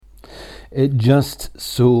It just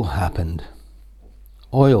so happened.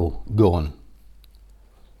 Oil gone.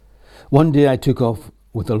 One day I took off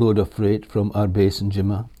with a load of freight from our base in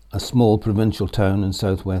Jimma, a small provincial town in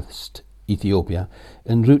southwest Ethiopia,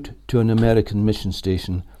 en route to an American mission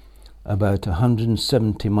station about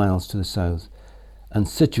 170 miles to the south and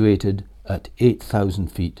situated at 8,000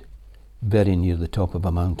 feet, very near the top of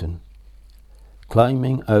a mountain.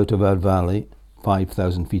 Climbing out of our valley,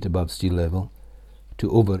 5,000 feet above sea level,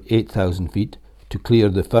 to over 8,000 feet to clear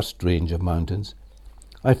the first range of mountains,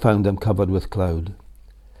 I found them covered with cloud.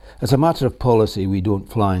 As a matter of policy, we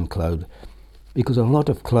don't fly in cloud because a lot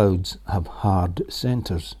of clouds have hard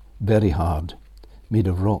centres, very hard, made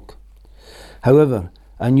of rock. However,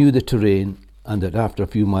 I knew the terrain and that after a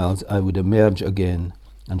few miles I would emerge again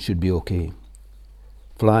and should be okay.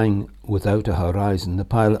 Flying without a horizon, the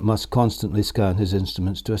pilot must constantly scan his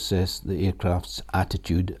instruments to assess the aircraft's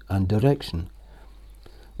attitude and direction.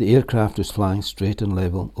 The aircraft was flying straight and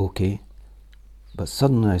level, okay, but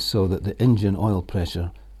suddenly I saw that the engine oil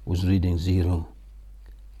pressure was reading 0.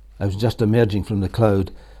 I was just emerging from the cloud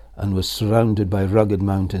and was surrounded by rugged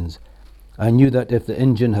mountains. I knew that if the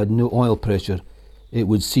engine had no oil pressure, it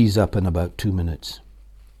would seize up in about 2 minutes.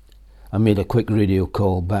 I made a quick radio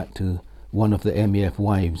call back to one of the MEF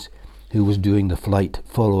wives who was doing the flight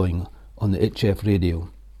following on the HF radio,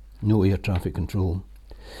 no air traffic control,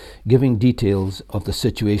 giving details of the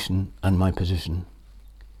situation and my position.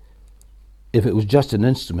 If it was just an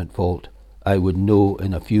instrument fault, I would know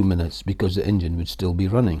in a few minutes because the engine would still be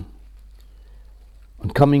running.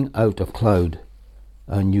 On coming out of cloud,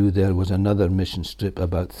 I knew there was another mission strip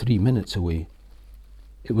about 3 minutes away.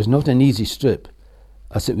 It was not an easy strip,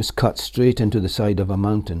 as it was cut straight into the side of a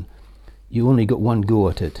mountain. You only got one go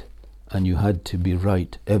at it, and you had to be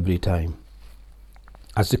right every time.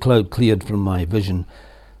 As the cloud cleared from my vision,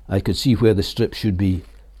 I could see where the strip should be,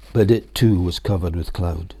 but it too was covered with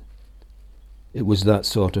cloud. It was that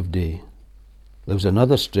sort of day. There was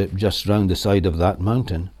another strip just round the side of that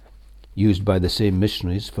mountain, used by the same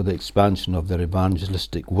missionaries for the expansion of their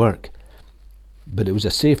evangelistic work, but it was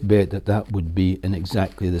a safe bet that that would be in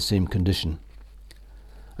exactly the same condition.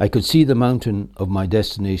 I could see the mountain of my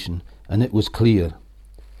destination, and it was clear.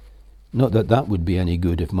 Not that that would be any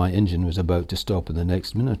good if my engine was about to stop in the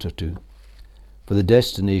next minute or two, for the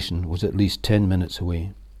destination was at least 10 minutes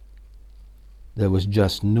away. There was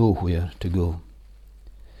just nowhere to go.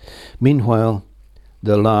 Meanwhile,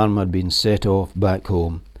 the alarm had been set off back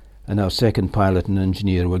home, and our second pilot and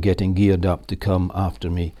engineer were getting geared up to come after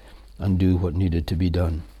me and do what needed to be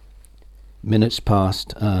done. Minutes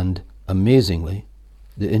passed and, amazingly,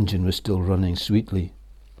 the engine was still running sweetly.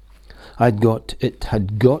 It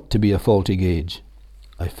had got to be a faulty gauge.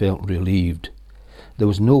 I felt relieved. There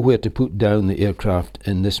was nowhere to put down the aircraft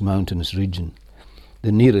in this mountainous region.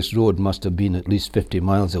 The nearest road must have been at least 50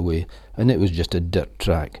 miles away, and it was just a dirt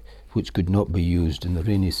track, which could not be used in the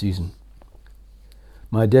rainy season.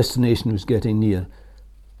 My destination was getting near,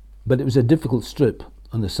 but it was a difficult strip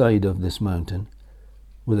on the side of this mountain,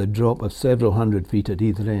 with a drop of several hundred feet at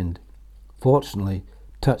either end. Fortunately,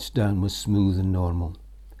 touchdown was smooth and normal.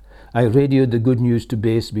 I radioed the good news to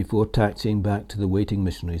base before taxiing back to the waiting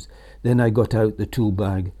missionaries. Then I got out the tool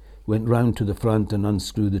bag, went round to the front and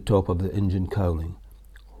unscrewed the top of the engine cowling.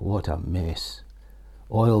 What a mess!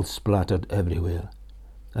 Oil splattered everywhere,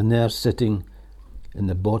 and there sitting in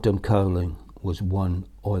the bottom cowling was one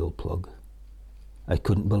oil plug. I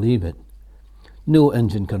couldn't believe it. No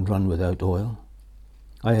engine can run without oil.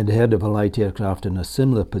 I had heard of a light aircraft in a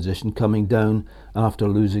similar position coming down after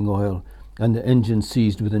losing oil, and the engine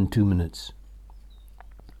seized within 2 minutes.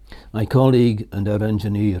 My colleague and our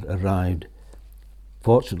engineer arrived,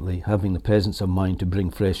 fortunately having the presence of mind to bring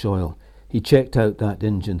fresh oil. He checked out that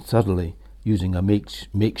engine thoroughly using a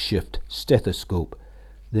makeshift stethoscope,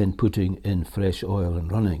 then putting in fresh oil and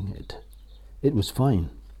running it. It was fine.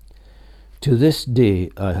 To this day,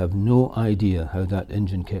 I have no idea how that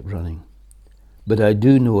engine kept running. But I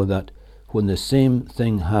do know that when the same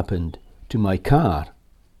thing happened to my car,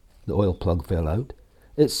 the oil plug fell out,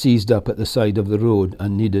 it seized up at the side of the road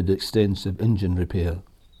and needed extensive engine repair.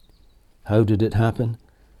 How did it happen?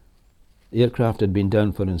 The aircraft had been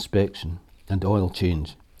down for inspection and oil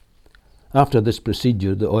change. After this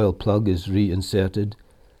procedure, the oil plug is reinserted,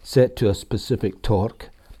 set to a specific torque,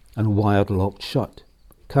 and wired locked shut.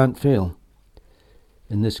 Can't fail.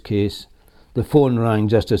 In this case, the phone rang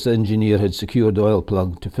just as the engineer had secured the oil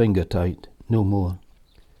plug to finger tight, no more.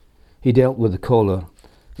 He dealt with the caller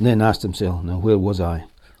and then asked himself, now where was I?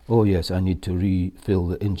 Oh yes, I need to refill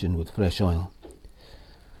the engine with fresh oil.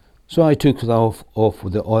 So I took it off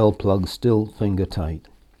with the oil plug still finger tight.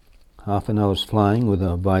 Half an hour's flying with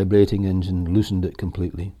a vibrating engine loosened it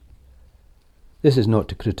completely. This is not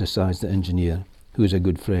to criticize the engineer, who is a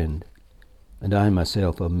good friend, and I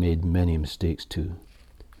myself have made many mistakes too,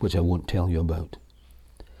 which I won't tell you about.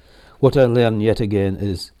 What I learn yet again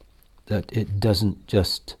is that it doesn't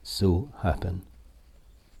just so happen,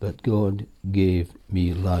 but God gave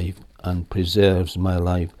me life and preserves my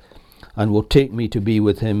life and will take me to be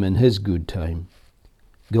with him in his good time.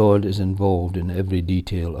 God is involved in every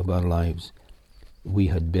detail of our lives. We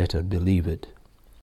had better believe it.